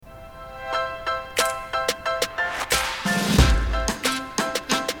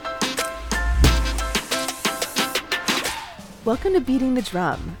Welcome to Beating the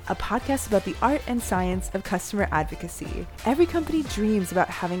Drum, a podcast about the art and science of customer advocacy. Every company dreams about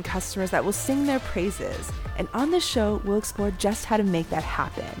having customers that will sing their praises, and on this show, we'll explore just how to make that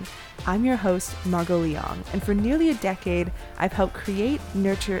happen. I'm your host, Margot Leong, and for nearly a decade, I've helped create,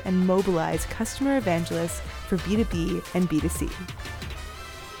 nurture, and mobilize customer evangelists for B2B and B2C.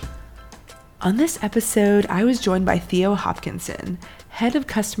 On this episode, I was joined by Theo Hopkinson, Head of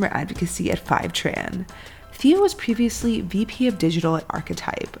Customer Advocacy at Fivetran. Theo was previously VP of Digital at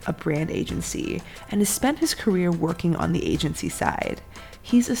Archetype, a brand agency, and has spent his career working on the agency side.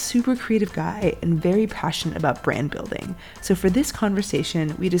 He's a super creative guy and very passionate about brand building. So for this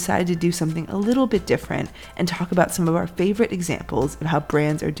conversation, we decided to do something a little bit different and talk about some of our favorite examples of how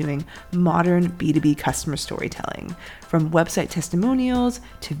brands are doing modern B2B customer storytelling, from website testimonials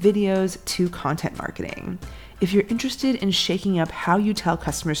to videos to content marketing. If you're interested in shaking up how you tell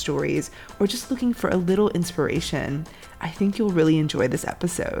customer stories or just looking for a little inspiration, I think you'll really enjoy this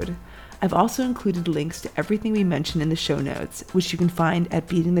episode. I've also included links to everything we mentioned in the show notes, which you can find at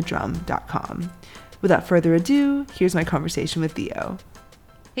beatingthedrum.com. Without further ado, here's my conversation with Theo.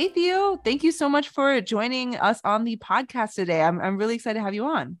 Hey, Theo. Thank you so much for joining us on the podcast today. I'm really excited to have you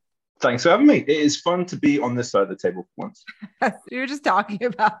on. Thanks for having me. It is fun to be on this side of the table for once. We were just talking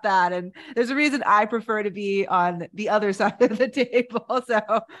about that, and there's a reason I prefer to be on the other side of the table.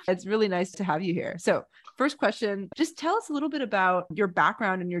 So it's really nice to have you here. So first question, just tell us a little bit about your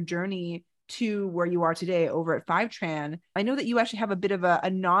background and your journey to where you are today over at Fivetran. I know that you actually have a bit of a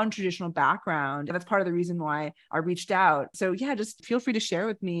non-traditional background, and that's part of the reason why I reached out. So yeah, just feel free to share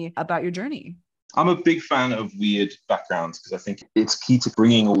with me about your journey. I'm a big fan of weird backgrounds because I think it's key to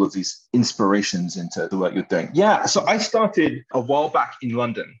bringing all of these inspirations into the work you're doing. Yeah, so I started a while back in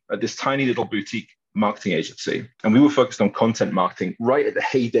London at this tiny little boutique marketing agency. And we were focused on content marketing right at the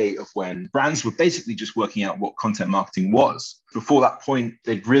heyday of when brands were basically just working out what content marketing was. Before that point,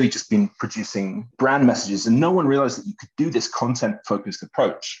 they'd really just been producing brand messages, and no one realized that you could do this content-focused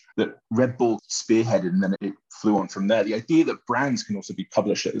approach that Red Bull spearheaded, and then it flew on from there. The idea that brands can also be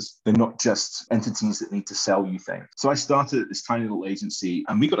publishers, they're not just entities that need to sell you things. So I started at this tiny little agency,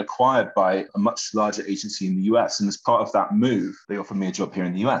 and we got acquired by a much larger agency in the US. And as part of that move, they offered me a job here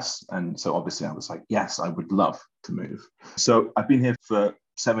in the US. And so obviously I was like, yes, I would love to move. So I've been here for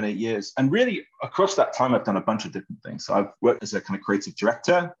 7-8 years. And really across that time, I've done a bunch of different things. So I've worked as a kind of creative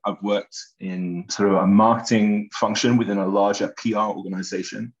director. I've worked in sort of a marketing function within a larger PR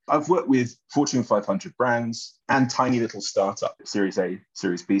organization. I've worked with Fortune 500 brands and tiny little startup, Series A,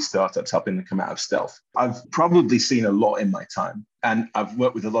 Series B startups, helping them come out of stealth. I've probably seen a lot in my time. And I've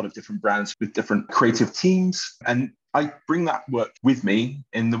worked with a lot of different brands with different creative teams. And I bring that work with me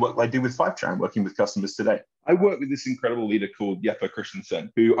in the work I do with Fivetran, working with customers today. I work with this incredible leader called Jeppe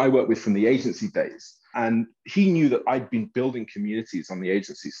Christensen, who I worked with from the agency days. And he knew that I'd been building communities on the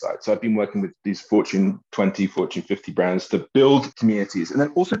agency side. So I've been working with these Fortune 20, Fortune 50 brands to build communities and then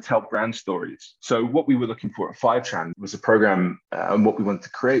also tell brand stories. So what we were looking for at Fivetran was a program, and what we wanted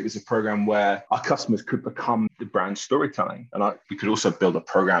to create was a program where our customers could become the brand storytelling. And we could also build a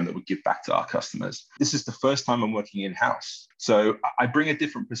program that would give back to our customers. This is the first time I'm working in-house. So I bring a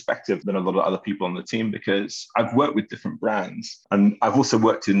different perspective than a lot of other people on the team because I've worked with different brands, and I've also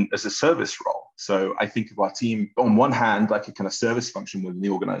worked as a service role. So I think of our team on one hand like a kind of service function within the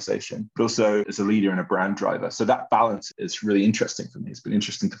organization, but also as a leader and a brand driver. So that balance is really interesting for me. It's been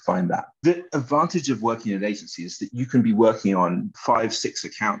interesting to find that. The advantage of working in an agency is that you can be working on 5-6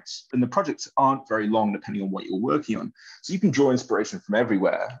 accounts, and the projects aren't very long depending on what you're working on. So you can draw inspiration from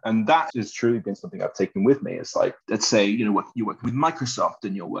everywhere. And that has truly been something I've taken with me. It's like, let's say, you're working with Microsoft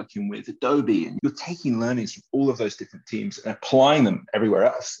and you're working with Adobe, and you're taking learnings from all of those different teams and applying them everywhere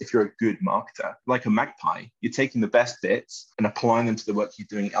else. If you're a good marketer, like a magpie, you're taking the best bits and applying them to the work you're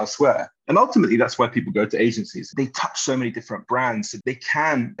doing elsewhere. And ultimately, that's why people go to agencies. They touch so many different brands. So they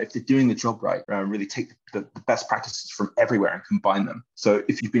can, if they're doing the job right, really take the best practices from everywhere and combine them. So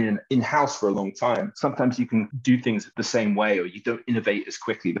if you've been in-house for a long time, sometimes you can do things the same way, or you don't innovate as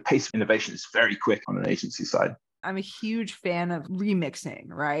quickly. The pace of innovation is very quick on an agency side. I'm a huge fan of remixing,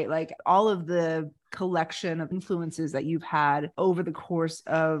 right? Like all of the collection of influences that you've had over the course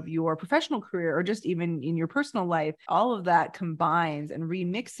of your professional career or just even in your personal life, all of that combines and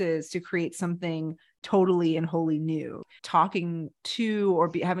remixes to create something totally and wholly new. Talking to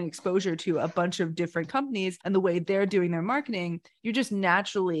or having exposure to a bunch of different companies and the way they're doing their marketing, you're just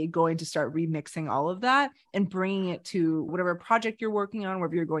naturally going to start remixing all of that and bringing it to whatever project you're working on,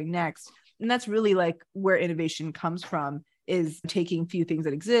 wherever you're going next. And that's really like where innovation comes from, is taking few things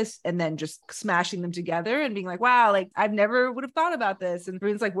that exist and then just smashing them together and being like, wow, like I've never would have thought about this. And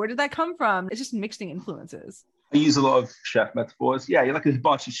everyone's like, where did that come from? It's just mixing influences. I use a lot of chef metaphors. Yeah, you're like a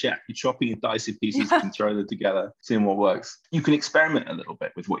hibachi chef. You're chopping and dicing pieces and throwing them together, seeing what works. You can experiment a little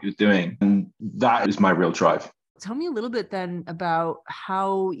bit with what you're doing. And that is my real drive. Tell me a little bit then about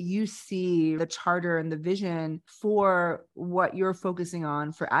how you see the charter and the vision for what you're focusing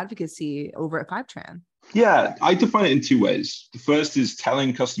on for advocacy over at Fivetran. Yeah, I define it in two ways. The first is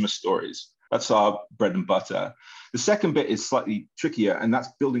telling customer stories. That's our bread and butter. The second bit is slightly trickier, and that's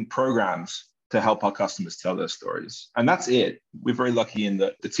building programs to help our customers tell their stories. And that's it. We're very lucky in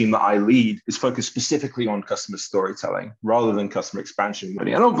that the team that I lead is focused specifically on customer storytelling rather than customer expansion.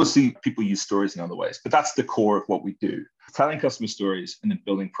 And obviously people use stories in other ways, but that's the core of what we do. Telling customer stories and then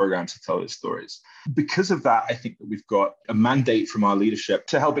building programs to tell those stories. Because of that, I think that we've got a mandate from our leadership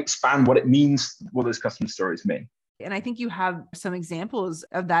to help expand what it means, what those customer stories mean. And I think you have some examples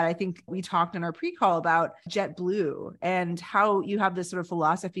of that. I think we talked in our pre-call about JetBlue and how you have this sort of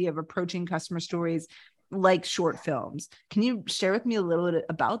philosophy of approaching customer stories like short films. Can you share with me a little bit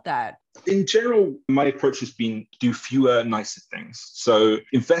about that? In general, my approach has been do fewer, nicer things. So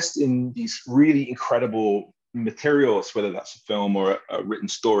invest in these really incredible materials, whether that's a film or a written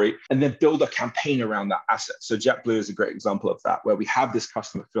story, and then build a campaign around that asset. So JetBlue is a great example of that, where we have this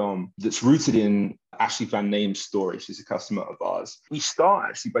customer film that's rooted in Ashley Van Name's story. She's a customer of ours. We start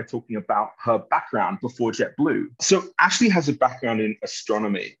actually by talking about her background before JetBlue. So Ashley has a background in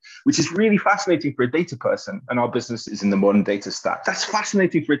astronomy, which is really fascinating for a data person. And our business is in the modern data stack. That's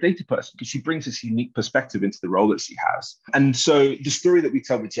fascinating for a data person because she brings this unique perspective into the role that she has. And so the story that we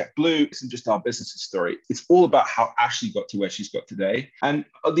tell with JetBlue isn't just our business's story. It's all about how Ashley got to where she's got today. And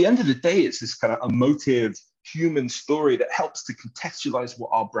at the end of the day, it's this kind of emotive human story that helps to contextualize what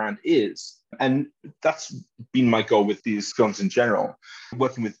our brand is. And that's been my goal with these films in general,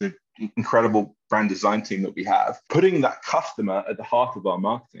 working with the incredible brand design team that we have, putting that customer at the heart of our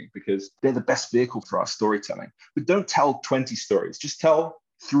marketing because they're the best vehicle for our storytelling. But don't tell 20 stories, just tell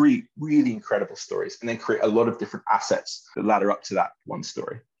 3 really incredible stories and then create a lot of different assets that ladder up to that one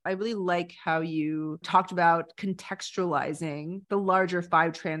story. I really like how you talked about contextualizing the larger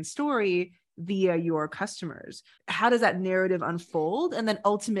Fivetran story via your customers. How does that narrative unfold? And then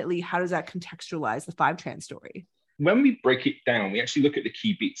ultimately, how does that contextualize the Fivetran story? When we break it down, we actually look at the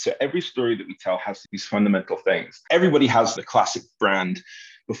key beats. So every story that we tell has these fundamental things. Everybody has the classic brand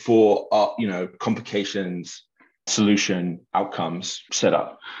before, complications, solution, outcomes set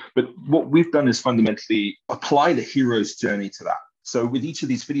up. But what we've done is fundamentally apply the hero's journey to that. So with each of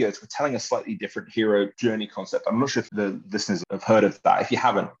these videos, we're telling a slightly different hero journey concept. I'm not sure if the listeners have heard of that. If you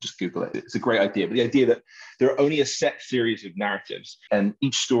haven't, just Google it. It's a great idea. But the idea that there are only a set series of narratives and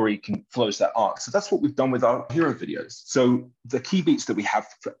each story follows that arc. So that's what we've done with our hero videos. So the key beats that we have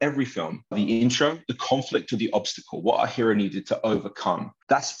for every film, the intro, the conflict or the obstacle, what our hero needed to overcome.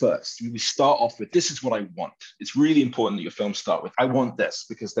 That's first. We start off with, this is what I want. It's really important that your film start with, I want this,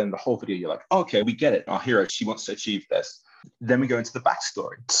 because then the whole video, you're like, oh, okay, we get it. Our hero, she wants to achieve this. Then we go into the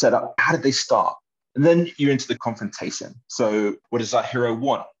backstory, set up, how did they start? And then you're into the confrontation. So what does our hero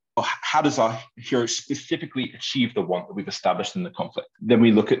want? Or how does our hero specifically achieve the want that we've established in the conflict? Then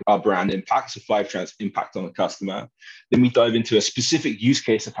we look at our brand impact, so Fivetran's impact on the customer. Then we dive into a specific use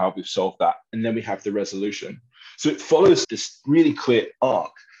case of how we've solved that. And then we have the resolution. So it follows this really clear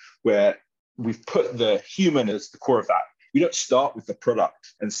arc where we've put the human as the core of that. We don't start with the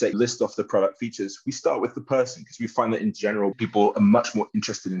product and say, list off the product features. We start with the person because we find that in general, people are much more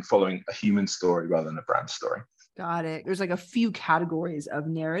interested in following a human story rather than a brand story. Got it. There's like a few categories of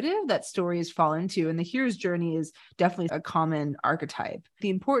narrative that stories fall into, and the hero's journey is definitely a common archetype. The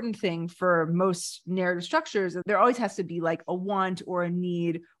important thing for most narrative structures is there always has to be like a want or a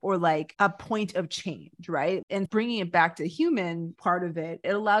need or like a point of change, right? And bringing it back to human part of it,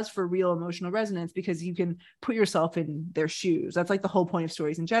 it allows for real emotional resonance because you can put yourself in their shoes. That's like the whole point of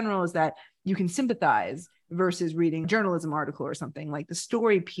stories in general, is that you can sympathize versus reading a journalism article or something. Like the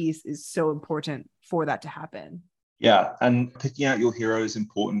story piece is so important for that to happen. Yeah, and picking out your hero is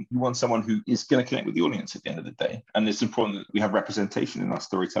important. You want someone who is going to connect with the audience at the end of the day. And it's important that we have representation in our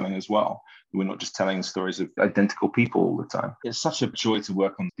storytelling as well. We're not just telling stories of identical people all the time. It's such a joy to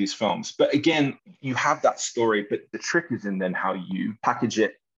work on these films. But again, you have that story, but the trick is in then how you package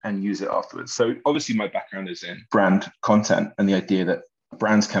it and use it afterwards. So obviously my background is in brand content and the idea that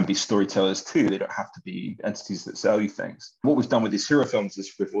brands can be storytellers too. They don't have to be entities that sell you things. What we've done with these hero films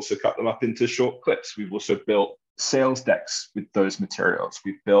is we've also cut them up into short clips. We've also built sales decks with those materials.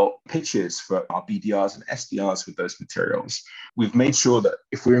 We've built pitches for our BDRs and SDRs with those materials. We've made sure that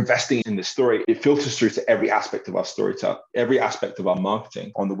if we're investing in the story, it filters through to every aspect of our storytelling, every aspect of our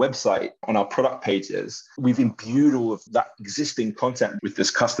marketing, on the website, on our product pages. We've imbued all of that existing content with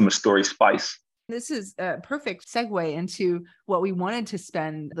this customer story spice. This is a perfect segue into what we wanted to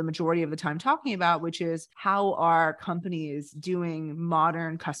spend the majority of the time talking about, which is how are companies doing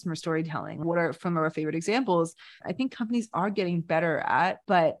modern customer storytelling? What are some of our favorite examples? I think companies are getting better at,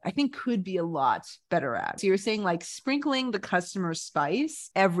 but I think could be a lot better at. So you're saying like sprinkling the customer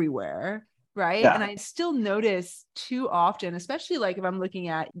spice everywhere. Right. Yeah. And I still notice too often, especially like if I'm looking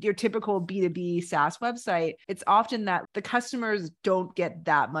at your typical B2B SaaS website, it's often that the customers don't get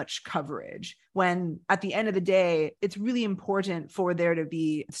that much coverage when at the end of the day, it's really important for there to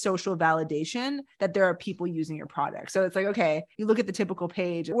be social validation that there are people using your product. So it's like, okay, you look at the typical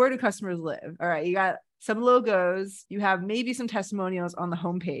page, where do customers live? All right, you got some logos, you have maybe some testimonials on the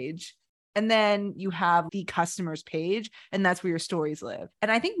homepage. And then you have the customers page, and that's where your stories live.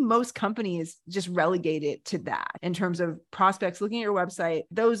 And I think most companies just relegate it to that in terms of prospects looking at your website.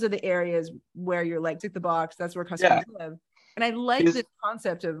 Those are the areas where you're like, tick the box, that's where customers live. And I like this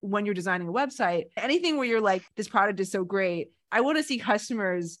concept of when you're designing a website, anything where you're like, this product is so great, I want to see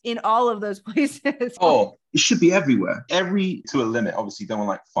customers in all of those places. Oh, it should be everywhere. Every to a limit. Obviously, you don't want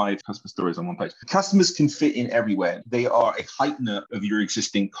like 5 customer stories on one page. Customers can fit in everywhere. They are a heightener of your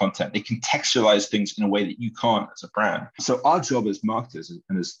existing content. They contextualize things in a way that you can't as a brand. So our job as marketers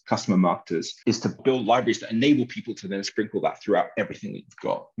and as customer marketers is to build libraries that enable people to then sprinkle that throughout everything that you've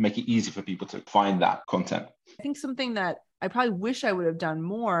got, make it easy for people to find that content. I think something that I probably wish I would have done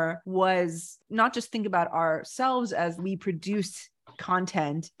more was not just think about ourselves as we produce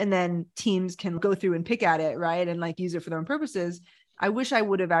content and then teams can go through and pick at it, right? And like use it for their own purposes. I wish I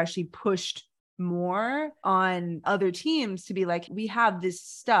would have actually pushed more on other teams to be like, we have this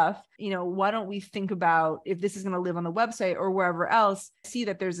stuff, why don't we think about if this is going to live on the website or wherever else, see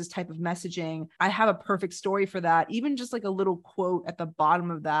that there's this type of messaging. I have a perfect story for that. Even just like a little quote at the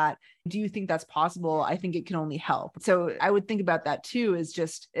bottom of that. Do you think that's possible? I think it can only help. So I would think about that too,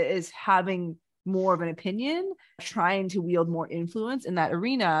 is having more of an opinion, trying to wield more influence in that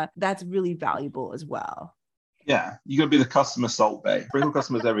arena. That's really valuable as well. Yeah, you got to be the customer salt bay. Sprinkle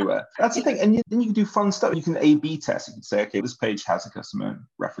customers everywhere. That's the thing. And then you can do fun stuff. You can A/B test. You can say, okay, this page has a customer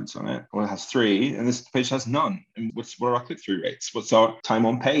reference on it, or it has 3, and this page has none. And what are our click-through rates? What's our time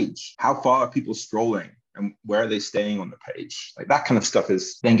on page? How far are people scrolling? And where are they staying on the page? Like that kind of stuff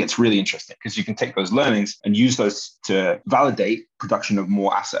then gets really interesting because you can take those learnings and use those to validate production of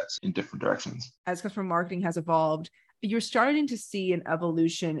more assets in different directions. As customer marketing has evolved, you're starting to see an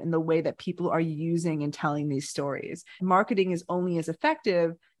evolution in the way that people are using and telling these stories. Marketing is only as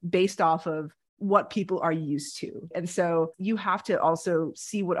effective based off of what people are used to. And so you have to also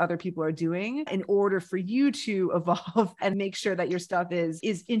see what other people are doing in order for you to evolve and make sure that your stuff is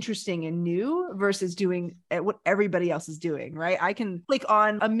interesting and new versus doing what everybody else is doing, right? I can click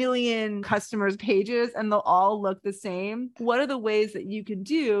on a million customers' pages and they'll all look the same. What are the ways that you can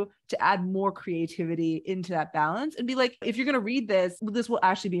do to add more creativity into that balance and be like, if you're going to read this will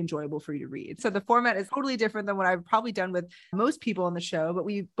actually be enjoyable for you to read. So the format is totally different than what I've probably done with most people on the show, but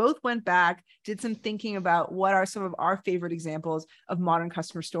we both went back, did some thinking about what are some of our favorite examples of modern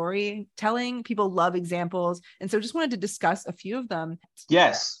customer storytelling. People love examples. And so just wanted to discuss a few of them.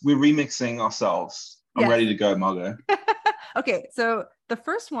 Yes, we're remixing ourselves. I'm ready to go, Margo. Okay, so the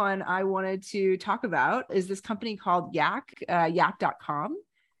first one I wanted to talk about is this company called Yak, yak.com.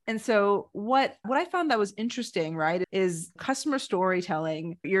 And so what I found that was interesting, right, is customer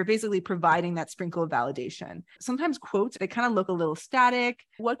storytelling. You're basically providing that sprinkle of validation. Sometimes quotes, they kind of look a little static.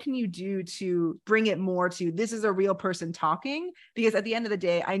 What can you do to bring it more to this is a real person talking? Because at the end of the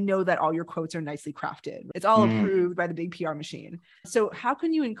day, I know that all your quotes are nicely crafted. It's all approved by the big PR machine. So how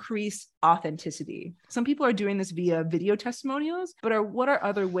can you increase authenticity? Some people are doing this via video testimonials, but what are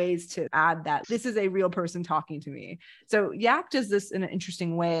other ways to add that this is a real person talking to me? So Yak does this in an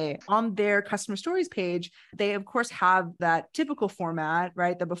interesting way. On their customer stories page, they of course have that typical format,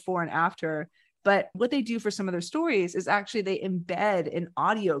 right? The before and after. But what they do for some of their stories is actually they embed an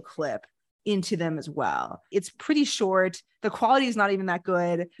audio clip into them as well. It's pretty short. The quality is not even that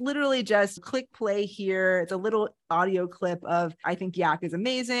good. Literally just click play here. It's a little audio clip of, I think Yak is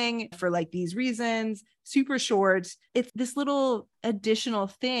amazing for like these reasons, super short. It's this little additional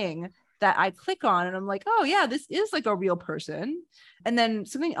thing that I click on and I'm like, oh yeah, this is like a real person. And then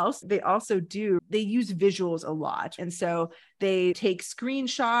something else they also do, they use visuals a lot. And so they take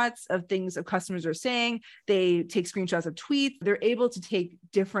screenshots of things that customers are saying. They take screenshots of tweets. They're able to take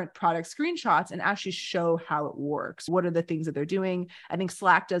different product screenshots and actually show how it works. What are the things that they're doing? I think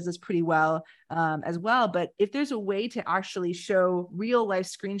Slack does this pretty well. as well. But if there's a way to actually show real life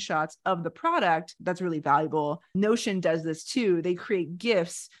screenshots of the product, that's really valuable. Notion does this too. They create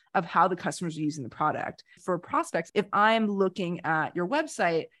GIFs of how the customers are using the product. For prospects, if I'm looking at your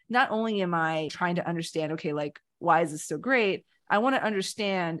website, not only am I trying to understand, okay, like, why is this so great? I want to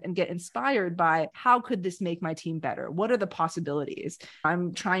understand and get inspired by how could this make my team better? What are the possibilities?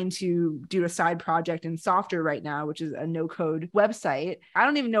 I'm trying to do a side project in Softer right now, which is a no-code website. I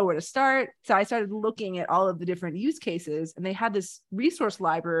don't even know where to start. So I started looking at all of the different use cases, and they had this resource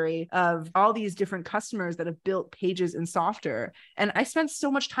library of all these different customers that have built pages in Softer. And I spent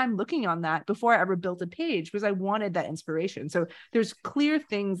so much time looking on that before I ever built a page because I wanted that inspiration. So there's clear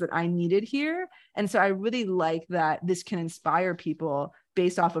things that I needed here. And so I really like that this can inspire people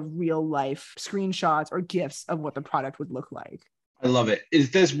based off of real life screenshots or GIFs of what the product would look like. I love it.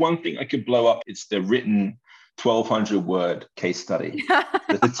 If there's one thing I could blow up, it's the written 1,200 word case study,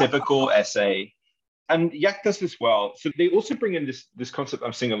 the typical essay. And Yak does this well. So they also bring in this concept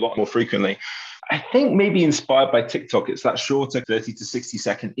I'm seeing a lot more frequently. I think maybe inspired by TikTok. It's that shorter 30 to 60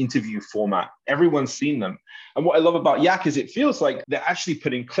 second interview format. Everyone's seen them. And what I love about Yak is it feels like they're actually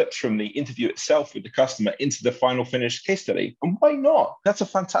putting clips from the interview itself with the customer into the final finished case study. And why not? That's a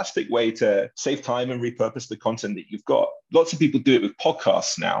fantastic way to save time and repurpose the content that you've got. Lots of people do it with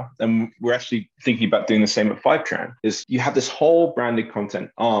podcasts now. And we're actually thinking about doing the same at Fivetran, is you have this whole branded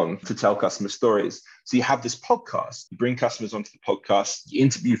content arm to tell customer stories. So you have this podcast, you bring customers onto the podcast, you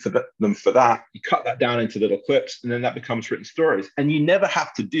interview them for that, you cut that down into little clips, and then that becomes written stories. And you never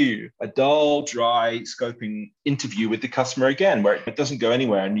have to do a dull, dry scoping interview with the customer again, where it doesn't go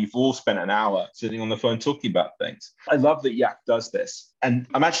anywhere and you've all spent an hour sitting on the phone talking about things. I love that Yak does this. And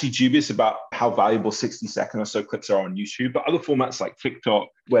I'm actually dubious about how valuable 60-second or so clips are on YouTube, but other formats like TikTok,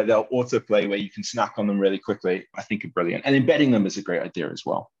 where they'll autoplay, where you can snack on them really quickly, I think are brilliant. And embedding them is a great idea as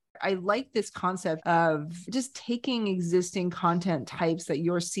well. I like this concept of just taking existing content types that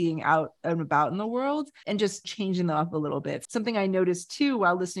you're seeing out and about in the world and just changing them up a little bit. Something I noticed too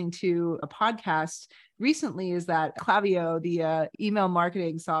while listening to a podcast recently is that Klaviyo, the email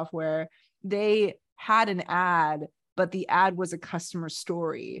marketing software, they had an ad, but the ad was a customer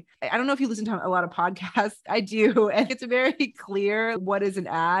story. I don't know if you listen to a lot of podcasts. I do. And it's very clear what is an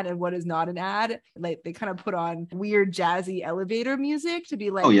ad and what is not an ad. Like they kind of put on weird jazzy elevator music to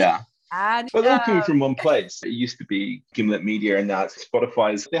be like, oh yeah. Ad. Well, they're all coming from one place. It used to be Gimlet Media, and now it's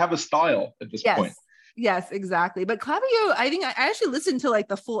Spotify's. They have a style at this point. Yes, exactly. But Klaviyo, I think I actually listened to like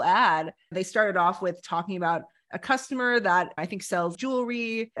the full ad. They started off with talking about a customer that I think sells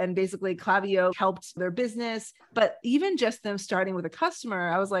jewelry, and basically Klaviyo helped their business. But even just them starting with a customer,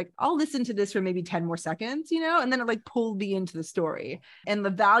 I was like, I'll listen to this for maybe 10 more seconds, and then it like pulled me into the story. And the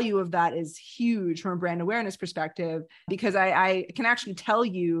value of that is huge from a brand awareness perspective, because I can actually tell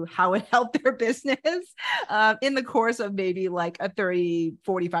you how it helped their business in the course of maybe like a 30,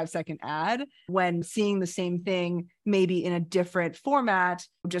 45-second ad, when seeing the same thing maybe in a different format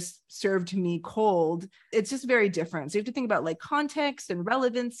just served to me cold. It's just very different. So you have to think about like context and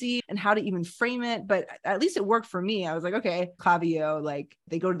relevancy and how to even frame it. But at least it worked for me. I was like, okay, Klaviyo, like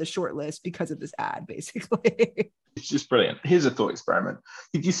they go to the short list because of this ad, basically. It's just brilliant. Here's a thought experiment.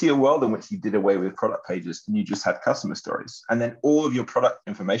 Did you see a world in which you did away with product pages and you just had customer stories, and then all of your product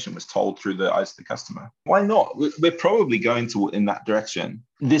information was told through the eyes of the customer? Why not? We're probably going in that direction.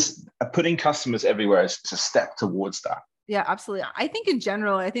 This putting customers everywhere is a step towards that. Yeah, absolutely. I think in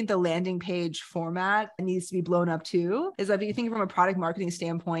general, I think the landing page format needs to be blown up too. Is if you think from a product marketing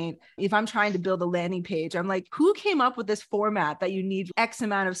standpoint, if I'm trying to build a landing page, I'm like, who came up with this format that you need X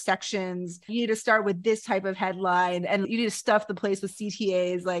amount of sections? You need to start with this type of headline and you need to stuff the place with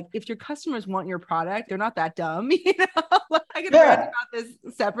CTAs. Like if your customers want your product, they're not that dumb. I can rant about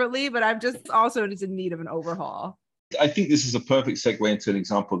this separately, but I'm just also just in need of an overhaul. I think this is a perfect segue into an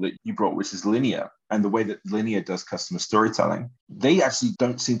example that you brought, which is Linear, and the way that Linear does customer storytelling. They actually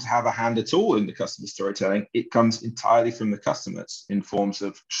don't seem to have a hand at all in the customer storytelling. It comes entirely from the customers in forms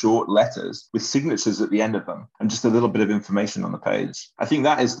of short letters with signatures at the end of them and just a little bit of information on the page. I think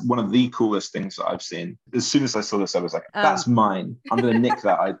that is one of the coolest things that I've seen. As soon as I saw this, I was like, that's mine. I'm going to nick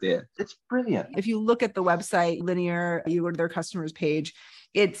that idea. It's brilliant. If you look at the website, Linear, you go to their customers page,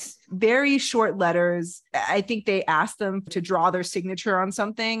 it's very short letters. I think they ask them to draw their signature on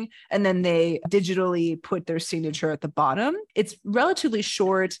something, and then they digitally put their signature at the bottom. It's relatively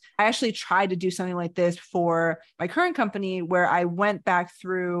short. I actually tried to do something like this for my current company, where I went back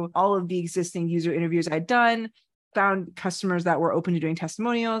through all of the existing user interviews I'd done, found customers that were open to doing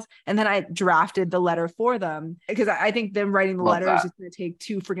testimonials. And then I drafted the letter for them because I think them writing the letter is just going to take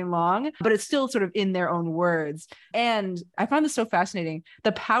too freaking long, but it's still sort of in their own words. And I found this so fascinating.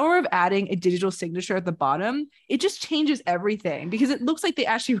 The power of adding a digital signature at the bottom, it just changes everything because it looks like they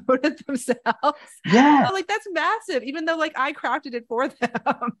actually wrote it themselves. Yeah. Like that's massive, even though like I crafted it for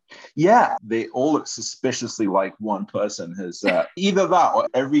them. Yeah. They all look suspiciously like one person has either that or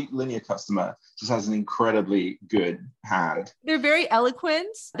every Linear customer just has an incredibly good hand. They're very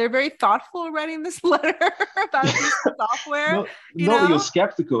eloquent. They're very thoughtful writing this letter about this software. Not that you're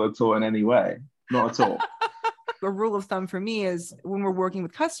skeptical at all in any way. Not at all. A rule of thumb for me is when we're working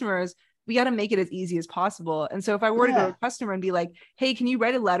with customers, we got to make it as easy as possible. And so if I were to go to a customer and be like, hey, can you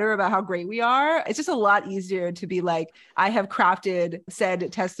write a letter about how great we are? It's just a lot easier to be like, I have crafted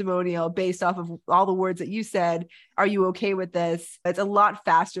said testimonial based off of all the words that you said. Are you okay with this? It's a lot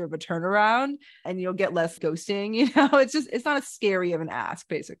faster of a turnaround and you'll get less ghosting. It's not as scary of an ask,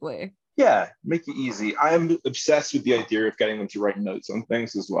 basically. Yeah, make it easy. I am obsessed with the idea of getting them to write notes on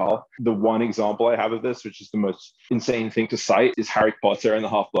things as well. The one example I have of this, which is the most insane thing to cite, is Harry Potter and the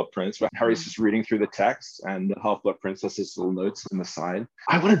Half-Blood Prince, where Harry's just reading through the text and the Half-Blood Prince has his little notes on the side.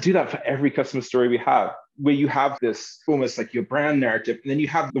 I want to do that for every customer story we have, where you have this almost like your brand narrative, and then you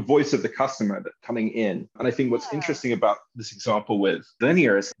have the voice of the customer coming in. And I think what's interesting about this example with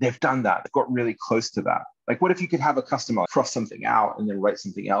Linear is they've done that. They've got really close to that. Like, what if you could have a customer cross something out and then write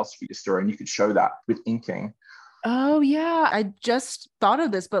something else for your story, and you could show that with inking? Oh, yeah. I just thought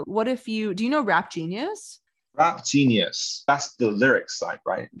of this, but what if do you know Rap Genius? Rap Genius, that's the lyrics side,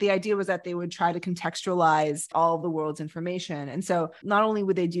 right? The idea was that they would try to contextualize all of the world's information. And so not only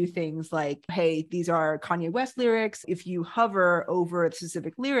would they do things like, hey, these are Kanye West lyrics. If you hover over a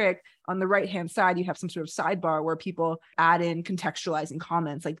specific lyric, on the right-hand side, you have some sort of sidebar where people add in contextualizing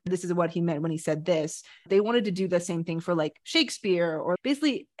comments, like this is what he meant when he said this. They wanted to do the same thing for like Shakespeare or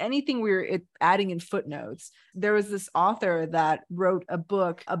basically anything we're adding in footnotes. There was this author that wrote a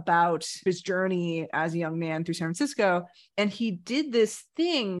book about his journey as a young man through San Francisco, and he did this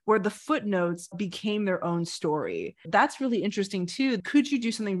thing where the footnotes became their own story. That's really interesting too. Could you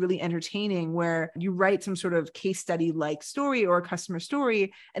do something really entertaining where you write some sort of case study like story or a customer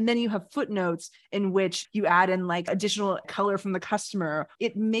story, and then you have footnotes in which you add in like additional color from the customer?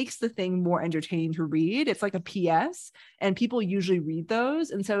 It makes the thing more entertaining to read. It's like a PS, and people usually read those.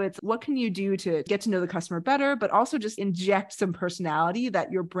 And so it's what can you do to get to know the customer better, but also just inject some personality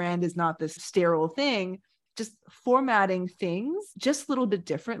that your brand is not this sterile thing. Just formatting things just a little bit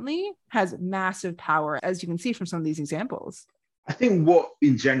differently has massive power, as you can see from some of these examples. I think what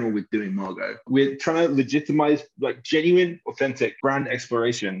in general we're doing, Margot, we're trying to legitimize like genuine, authentic brand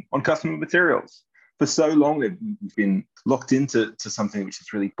exploration on customer materials. For so long, we've been locked into something which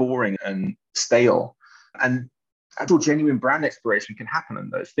is really boring and stale. And actual genuine brand exploration can happen on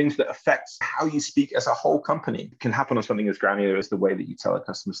those things that affect how you speak as a whole company. It can happen on something as granular as the way that you tell a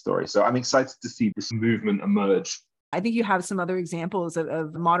customer story. So I'm excited to see this movement emerge. I think you have some other examples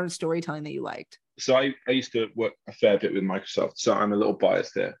of modern storytelling that you liked. So I used to work a fair bit with Microsoft, so I'm a little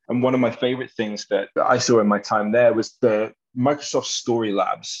biased there. And one of my favorite things that I saw in my time there was the Microsoft Story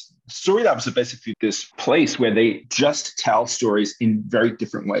Labs. Story Labs are basically this place where they just tell stories in very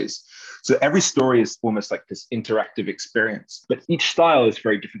different ways. So every story is almost like this interactive experience, but each style is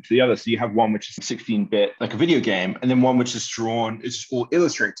very different to the other. So you have one which is 16-bit, like a video game, and then one which is drawn, it's all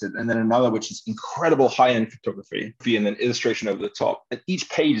illustrated, and then another which is incredible high-end photography, and then illustration over the top. And each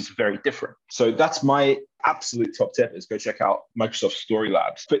page is very different. So that's my absolute top tip, is go check out Microsoft Story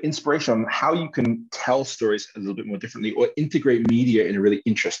Labs for inspiration on how you can tell stories a little bit more differently or integrate media in a really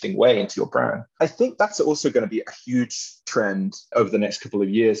interesting way into your brand. I think that's also going to be a huge trend over the next couple of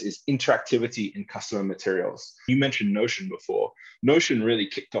years, is interactivity in customer materials. You mentioned Notion before. Notion really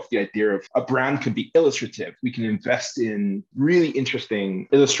kicked off the idea of a brand can be illustrative. We can invest in really interesting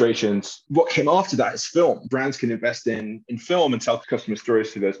illustrations. What came after that is film. Brands can invest in film and tell customer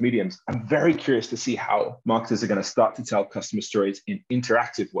stories through those mediums. I'm very curious to see how marketers are going to start to tell customer stories in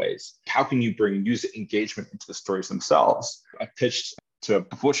interactive ways. How can you bring user engagement into the stories themselves? I pitched to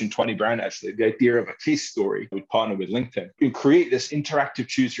a Fortune 20 brand, actually, the idea of a case story. We partner with LinkedIn. You create this interactive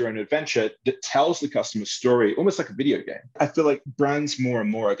choose your own adventure that tells the customer story almost like a video game. I feel like brands more and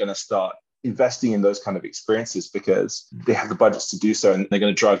more are going to start investing in those kind of experiences because they have the budgets to do so, and they're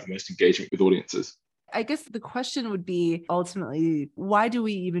going to drive the most engagement with audiences. I guess the question would be ultimately, why do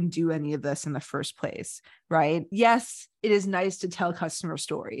we even do any of this in the first place, right? Yes, it is nice to tell customer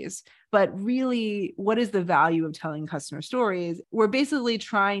stories, but really, what is the value of telling customer stories? We're basically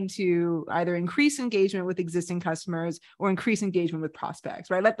trying to either increase engagement with existing customers or increase engagement with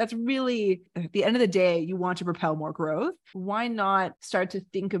prospects, right? That's really, at the end of the day, you want to propel more growth. Why not start to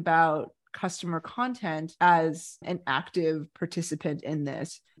think about customer content as an active participant in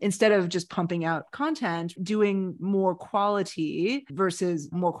this instead of just pumping out content, doing more quality versus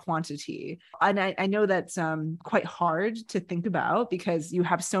more quantity? And I know that's quite hard to think about because you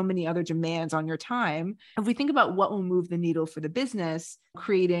have so many other demands on your time. If we think about what will move the needle for the business,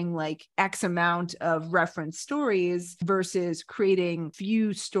 creating like X amount of reference stories versus creating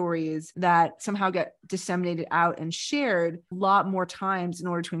few stories that somehow get disseminated out and shared a lot more times in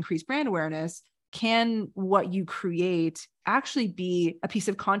order to increase brand awareness, can what you create actually be a piece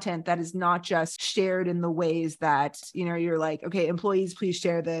of content that is not just shared in the ways that, you're like, okay, employees, please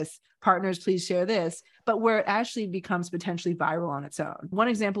share this, partners, please share this, but where it actually becomes potentially viral on its own. One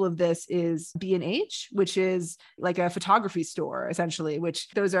example of this is B&H, which is like a photography store, essentially, which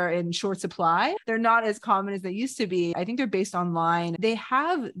those are in short supply. They're not as common as they used to be. I think they're based online. They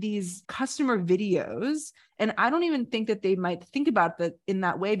have these customer videos, and I don't even think that they might think about that in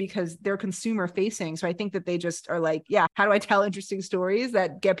that way because they're consumer facing. So I think that they just are like, yeah, how do I tell interesting stories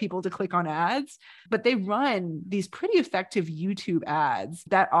that get people to click on ads? But they run these pretty effective YouTube ads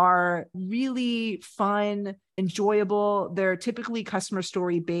that are really fun, enjoyable. They're typically customer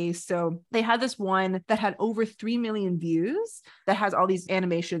story based. So they had this one that had over 3 million views that has all these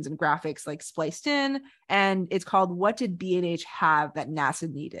animations and graphics like spliced in. And it's called What Did B&H Have That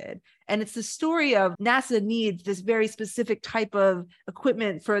NASA Needed? And it's the story of NASA needs this very specific type of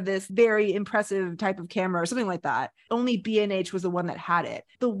equipment for this very impressive type of camera or something like that. Only B&H was the one that had it.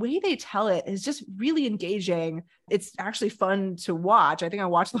 The way they tell it is just really engaging. It's actually fun to watch. I think I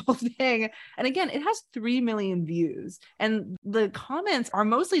watched the whole thing. And again, it has 3 million views. And the comments are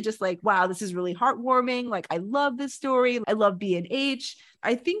mostly just like, wow, this is really heartwarming. Like, I love this story. I love B&H.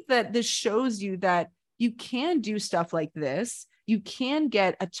 I think that this shows you that you can do stuff like this. You can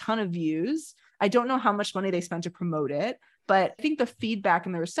get a ton of views. I don't know how much money they spent to promote it, but I think the feedback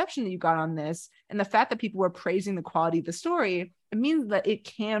and the reception that you got on this and the fact that people were praising the quality of the story, it means that it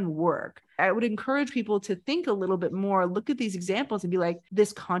can work. I would encourage people to think a little bit more, look at these examples and be like,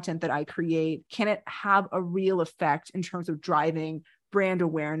 this content that I create, can it have a real effect in terms of driving brand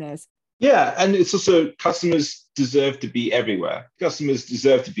awareness? Yeah, and it's also customers deserve to be everywhere. Customers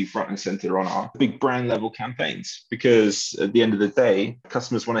deserve to be front and center on our big brand level campaigns because at the end of the day,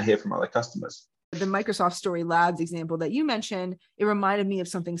 customers want to hear from other customers. The Microsoft Story Labs example that you mentioned, it reminded me of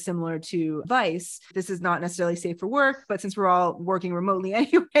something similar to Vice. This is not necessarily safe for work, but since we're all working remotely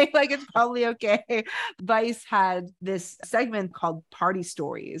anyway, like it's probably okay. Vice had this segment called Party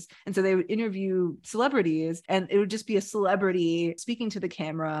Stories. And so they would interview celebrities and it would just be a celebrity speaking to the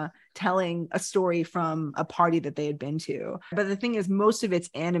camera, telling a story from a party that they had been to. But the thing is, most of it's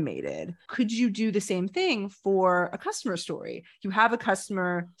animated. Could you do the same thing for a customer story? You have a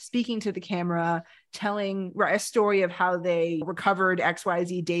customer speaking to the camera, telling a story of how they recovered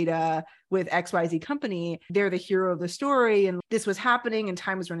XYZ data with XYZ company. They're the hero of the story, and this was happening and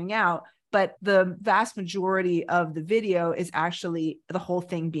time was running out. But the vast majority of the video is actually the whole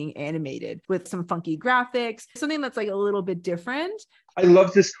thing being animated with some funky graphics, something that's like a little bit different. I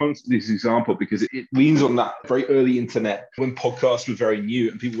love this example because it leans on that very early internet when podcasts were very new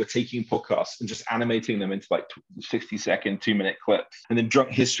and people were taking podcasts and just animating them into like 60-second, 2-minute clips. And then Drunk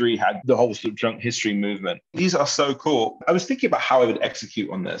History had the whole sort of Drunk History movement. These are so cool. I was thinking about how I would execute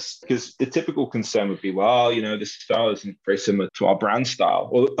on this because the typical concern would be, well, this style isn't very similar to our brand style,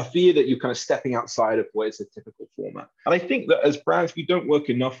 or a fear that you're kind of stepping outside of what is a typical format. And I think that as brands, we don't work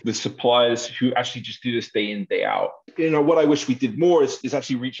enough with suppliers who actually just do this day in, day out. What I wish we did more is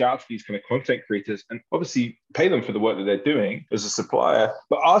actually reach out to these kind of content creators and obviously pay them for the work that they're doing as a supplier,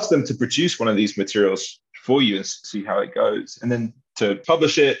 but ask them to produce one of these materials for you and see how it goes. And then to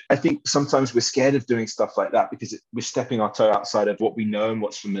publish it, I think sometimes we're scared of doing stuff like that because we're stepping our toe outside of what we know and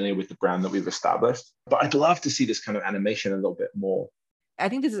what's familiar with the brand that we've established. But I'd love to see this kind of animation a little bit more. I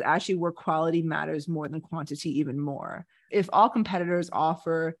think this is actually where quality matters more than quantity even more. if all competitors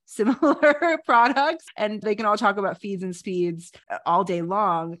offer similar products and they can all talk about feeds and speeds all day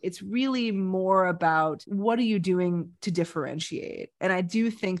long, it's really more about what are you doing to differentiate. And I do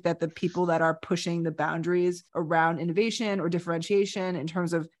think that the people that are pushing the boundaries around innovation or differentiation in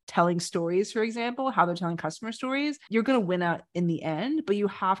terms of telling stories, for example, how they're telling customer stories, you're going to win out in the end, but you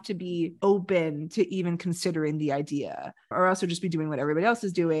have to be open to even considering the idea, or else you'll just be doing what everybody else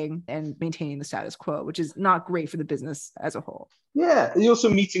is doing and maintaining the status quo, which is not great for the business as a whole. Yeah, you're also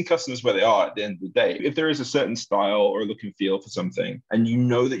meeting customers where they are at the end of the day. If there is a certain style or look and feel for something, and you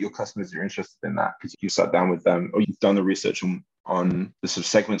know that your customers are interested in that because you sat down with them or you've done the research on the sort of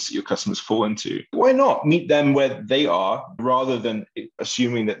segments that your customers fall into, why not meet them where they are rather than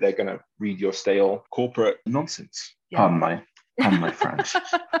assuming that they're going to read your stale corporate nonsense? Yeah. Pardon my French.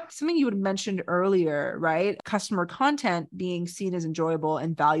 Something you had mentioned earlier, right? Customer content being seen as enjoyable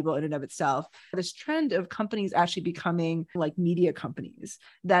and valuable in and of itself. This trend of companies actually becoming like media companies,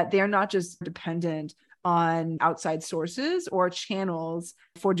 that they're not just dependent on outside sources or channels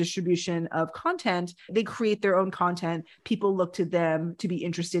for distribution of content. They create their own content. People look to them to be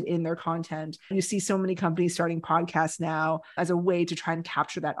interested in their content. You see so many companies starting podcasts now as a way to try and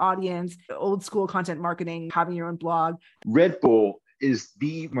capture that audience. Old school content marketing, having your own blog. Red Bull is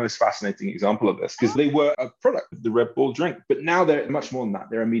the most fascinating example of this because they were a product of the Red Bull drink, but now they're much more than that.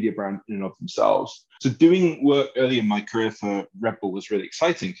 They're a media brand in and of themselves. So doing work early in my career for Red Bull was really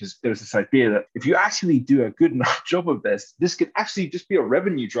exciting because there was this idea that if you actually do a good enough job of this could actually just be a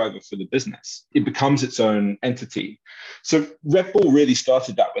revenue driver for the business. It becomes its own entity. So Red Bull really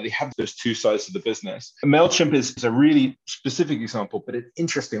started that, where they have those two sides of the business. MailChimp is a really specific example, but an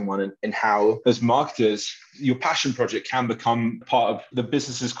interesting one in how, as marketers, your passion project can become part of the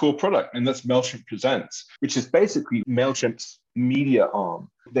business's core product. And that's MailChimp Presents, which is basically MailChimp's media arm.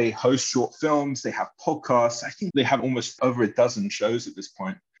 They host short films, they have podcasts. I think they have almost over a dozen shows at this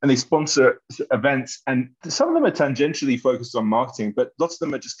point. And they sponsor events. And some of them are tangentially focused on marketing, but lots of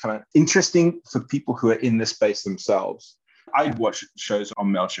them are just kind of interesting for people who are in this space themselves. I watch shows on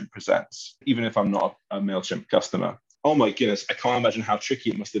MailChimp Presents, even if I'm not a MailChimp customer. Oh my goodness, I can't imagine how tricky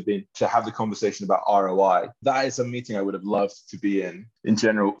it must have been to have the conversation about ROI. That is a meeting I would have loved to be in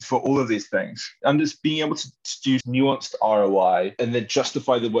general, for all of these things. And just being able to use nuanced ROI and then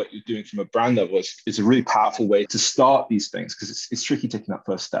justify the work you're doing from a brand level is a really powerful way to start these things, because it's tricky taking that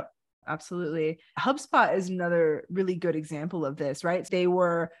first step. Absolutely. HubSpot is another really good example of this, right? They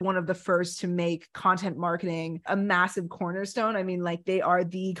were one of the first to make content marketing a massive cornerstone. I mean, like, they are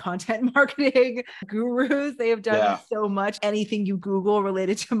the content marketing gurus. They have done so much. Anything you Google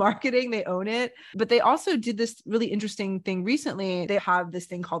related to marketing, they own it. But they also did this really interesting thing recently. They have this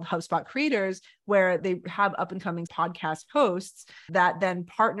thing called HubSpot Creators, where they have up and coming podcast hosts that then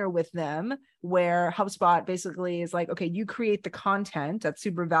partner with them, where HubSpot basically is like, okay, you create the content that's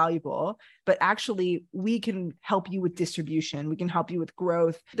super valuable, but actually we can help you with distribution. We can help you with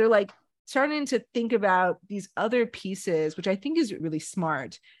growth. They're like starting to think about these other pieces, which I think is really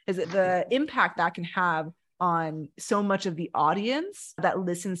smart, is that the impact that can have on so much of the audience that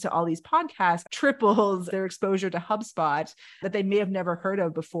listens to all these podcasts triples their exposure to HubSpot that they may have never heard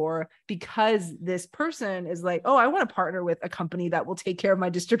of before, because this person is like, oh, I want to partner with a company that will take care of my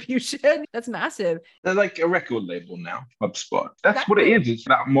distribution. That's massive. They're like a record label now, HubSpot. That's what it is. It's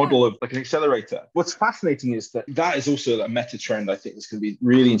that model of like an accelerator. What's fascinating is that is also a meta trend I think is going to be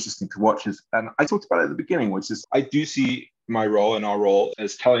really interesting to watch. And I talked about it at the beginning, which is I do see my role and our role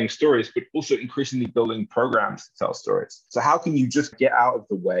as telling stories, but also increasingly building programs to tell stories. So how can you just get out of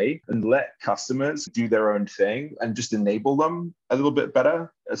the way and let customers do their own thing and just enable them a little bit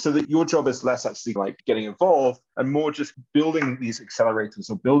better, so that your job is less actually like getting involved and more just building these accelerators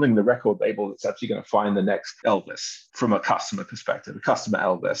or building the record label that's actually going to find the next Elvis from a customer perspective, a customer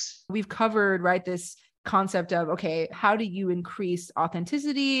Elvis. We've covered, right, this concept of, okay, how do you increase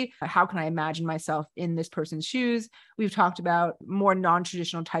authenticity? How can I imagine myself in this person's shoes? We've talked about more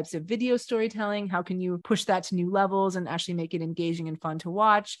non-traditional types of video storytelling. How can you push that to new levels and actually make it engaging and fun to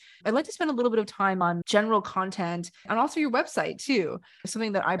watch? I'd like to spend a little bit of time on general content and also your website too.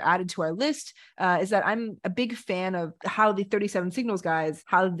 Something that I've added to our list is that I'm a big fan of how the 37 Signals guys,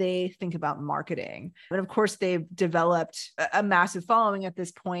 how they think about marketing. And of course, they've developed a massive following at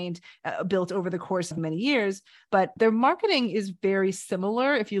this point, built over the course of many many years, but their marketing is very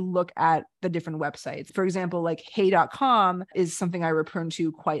similar if you look at the different websites. For example, like hey.com is something I return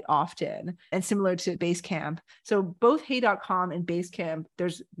to quite often and similar to Basecamp. So both hey.com and Basecamp,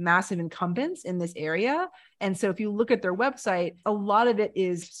 there's massive incumbents in this area. And so if you look at their website, a lot of it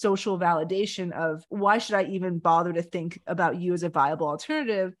is social validation of why should I even bother to think about you as a viable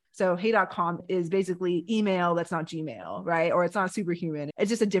alternative? So hey.com is basically email that's not Gmail, right? Or it's not Superhuman. It's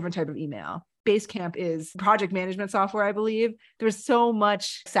just a different type of email. Basecamp is project management software, I believe. There's so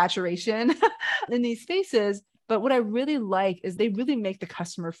much saturation in these spaces. But what I really like is they really make the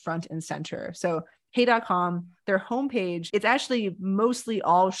customer front and center. So hey.com, their homepage, it's actually mostly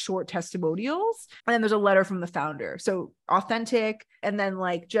all short testimonials. And then there's a letter from the founder. So authentic, and then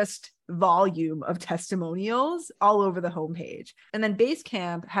like just volume of testimonials all over the homepage. And then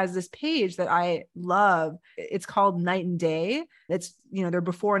Basecamp has this page that I love. It's called Night and Day. It's, their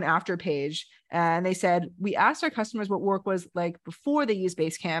before and after page. And they said, we asked our customers what work was like before they used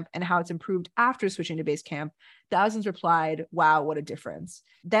Basecamp and how it's improved after switching to Basecamp. Thousands replied, wow, what a difference.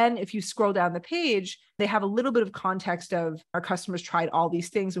 Then if you scroll down the page, they have a little bit of context of our customers tried all these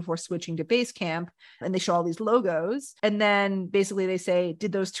things before switching to Basecamp, and they show all these logos. And then basically they say,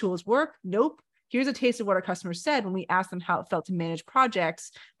 did those tools work? Nope. Here's a taste of what our customers said when we asked them how it felt to manage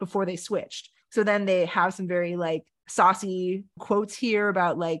projects before they switched. So then they have some very like saucy quotes here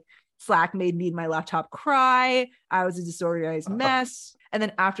about like, Slack made me and my laptop cry. I was a disorganized mess. And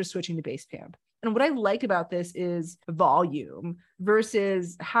then after switching to Basecamp. And what I like about this is volume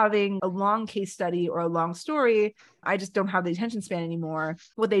versus having a long case study or a long story. I just don't have the attention span anymore.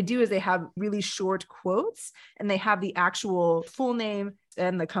 What they do is they have really short quotes and they have the actual full name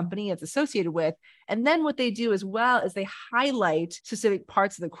and the company it's associated with. And then what they do as well is they highlight specific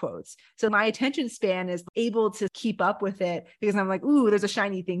parts of the quotes. So my attention span is able to keep up with it because I'm like, ooh, there's a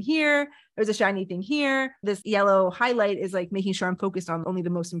shiny thing here. There's a shiny thing here. This yellow highlight is like making sure I'm focused on only the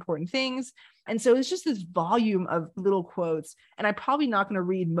most important things. And so it's just this volume of little quotes. And I'm probably not going to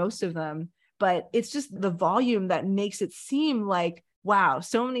read most of them, but it's just the volume that makes it seem like, wow,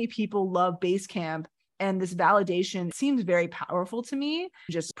 so many people love Basecamp. And this validation seems very powerful to me.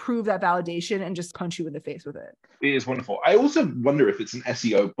 Just prove that validation and just punch you in the face with it. It is wonderful. I also wonder if it's an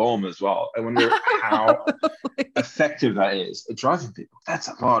SEO bomb as well. I wonder how effective that is at driving people. That's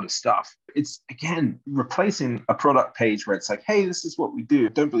a lot of stuff. It's, again, replacing a product page where it's like, hey, this is what we do.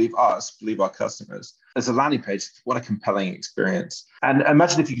 Don't believe us, believe our customers. As a landing page, what a compelling experience. And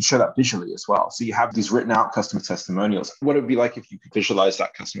imagine if you could show that visually as well. So you have these written out customer testimonials. What it would be like if you could visualize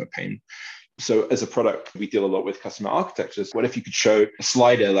that customer pain. So as a product, we deal a lot with customer architectures. What if you could show a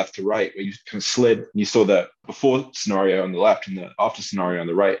slider left to right where you kind of slid and you saw the before scenario on the left and the after scenario on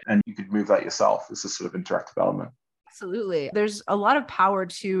the right, and you could move that yourself as a sort of interactive element? Absolutely. There's a lot of power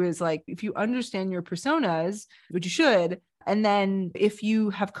to is like, if you understand your personas, which you should, and then if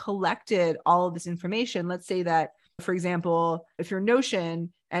you have collected all of this information, let's say that, for example, if you're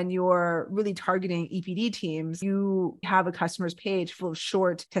Notion and you're really targeting EPD teams, you have a customer's page full of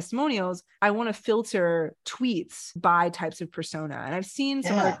short testimonials. I want to filter tweets by types of persona. And I've seen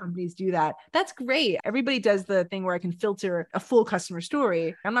some other companies do that. That's great. Everybody does the thing where I can filter a full customer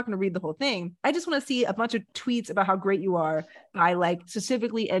story. I'm not going to read the whole thing. I just want to see a bunch of tweets about how great you are by like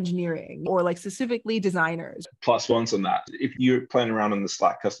specifically engineering or like specifically designers. Plus ones on that. If you're playing around on the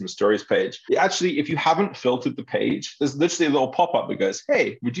Slack customer stories page, actually, if you haven't filtered the page, there's literally a little pop-up that goes,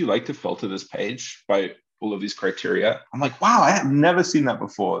 hey, would you like to filter this page by all of these criteria? I'm like, wow, I have never seen that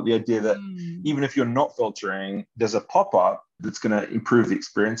before. The idea that even if you're not filtering, there's a pop-up that's going to improve the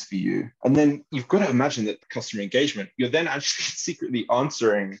experience for you. And then you've got to imagine that customer engagement, you're then actually secretly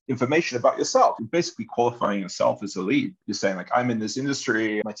answering information about yourself. You're basically qualifying yourself as a lead. You're saying like, I'm in this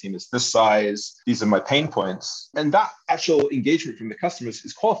industry, my team is this size, these are my pain points. And that actual engagement from the customers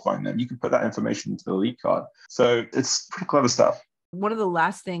is qualifying them. You can put that information into the lead card. So it's pretty clever stuff. One of the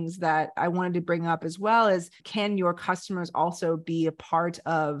last things that I wanted to bring up as well is, can your customers also be a part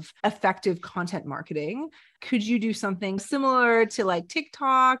of effective content marketing? Could you do something similar to like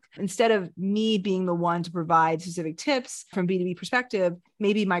TikTok? Instead of me being the one to provide specific tips from B2B perspective,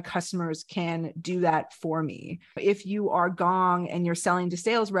 maybe my customers can do that for me. If you are Gong and you're selling to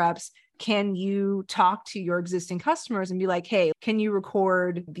sales reps, can you talk to your existing customers and be like, hey, can you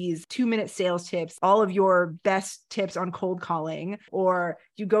record these 2-minute sales tips, all of your best tips on cold calling? Or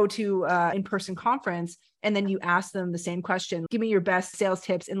you go to an in-person conference and then you ask them the same question, give me your best sales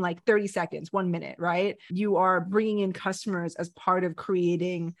tips in like 30 seconds, 1 minute, right? You are bringing in customers as part of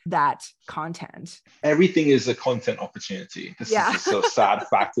creating that content. Everything is a content opportunity. This is a sort of sad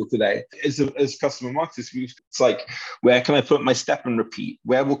factor today. As customer marketers, it's like, where can I put my step and repeat?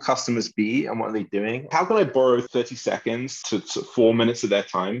 Where will customers customers be and what are they doing? How can I borrow 30 seconds to 4 minutes of their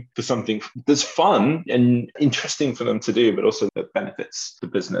time for something that's fun and interesting for them to do, but also that benefits the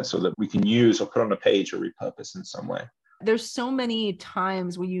business or that we can use or put on a page or repurpose in some way? There's so many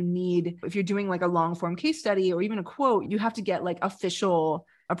times where you need, if you're doing like a long form case study or even a quote, you have to get like official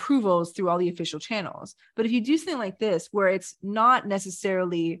approvals through all the official channels. But if you do something like this, where it's not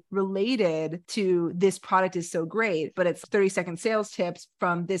necessarily related to this product is so great, but it's 30-second sales tips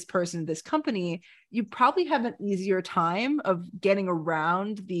from this person, this company, you probably have an easier time of getting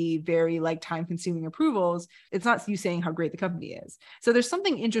around the very like time consuming approvals. It's not you saying how great the company is. So there's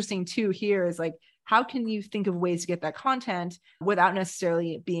something interesting too here is like, how can you think of ways to get that content without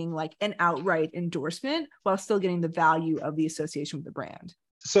necessarily being like an outright endorsement while still getting the value of the association with the brand?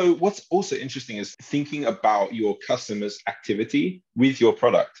 So what's also interesting is thinking about your customers' activity with your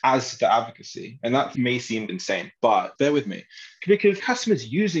product as the advocacy. And that may seem insane, but bear with me. Because customers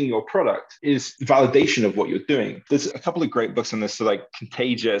using your product is validation of what you're doing. There's a couple of great books on this, so like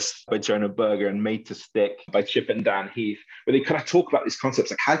Contagious by Jonah Berger and Made to Stick by Chip and Dan Heath, where they kind of talk about these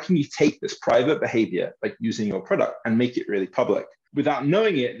concepts, like how can you take this private behavior, like using your product, and make it really public? Without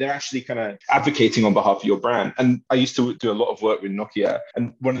knowing it, they're actually kind of advocating on behalf of your brand. And I used to do a lot of work with Nokia.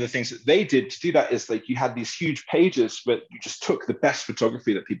 And one of the things that they did to do that is like you had these huge pages where you just took the best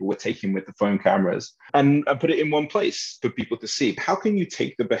photography that people were taking with the phone cameras and put it in one place for people to see. How can you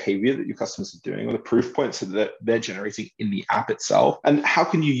take the behavior that your customers are doing or the proof points that they're generating in the app itself? And how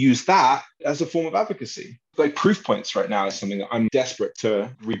can you use that as a form of advocacy? Like proof points right now is something that I'm desperate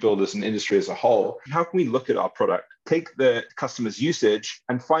to rebuild as an industry as a whole. How can we look at our product, take the customer's usage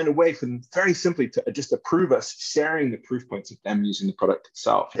and find a way for them very simply to just approve us sharing the proof points of them using the product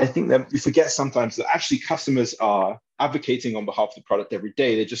itself? I think that we forget sometimes that actually customers are advocating on behalf of the product every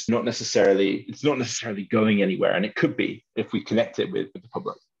day. They're just it's not necessarily going anywhere. And it could be if we connect it with the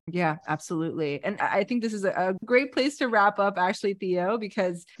public. Yeah, absolutely. And I think this is a great place to wrap up, actually, Theo,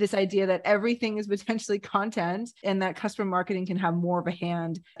 because this idea that everything is potentially content and that customer marketing can have more of a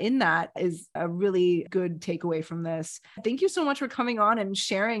hand in that is a really good takeaway from this. Thank you so much for coming on and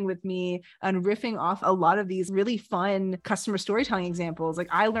sharing with me and riffing off a lot of these really fun customer storytelling examples. Like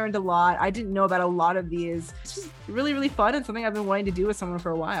I learned a lot. I didn't know about a lot of these. It's just really, really fun and something I've been wanting to do with someone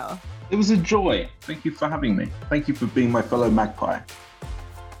for a while. It was a joy. Thank you for having me. Thank you for being my fellow magpie.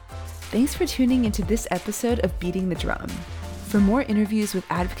 Thanks for tuning into this episode of Beating the Drum. For more interviews with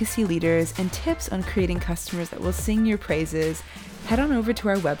advocacy leaders and tips on creating customers that will sing your praises, head on over to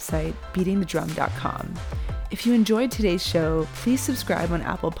our website, beatingthedrum.com. If you enjoyed today's show, please subscribe on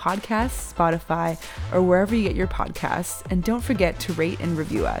Apple Podcasts, Spotify, or wherever you get your podcasts, and don't forget to rate and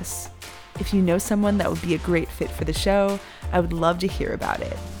review us. If you know someone that would be a great fit for the show, I would love to hear about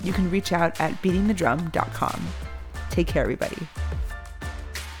it. You can reach out at beatingthedrum.com. Take care, everybody.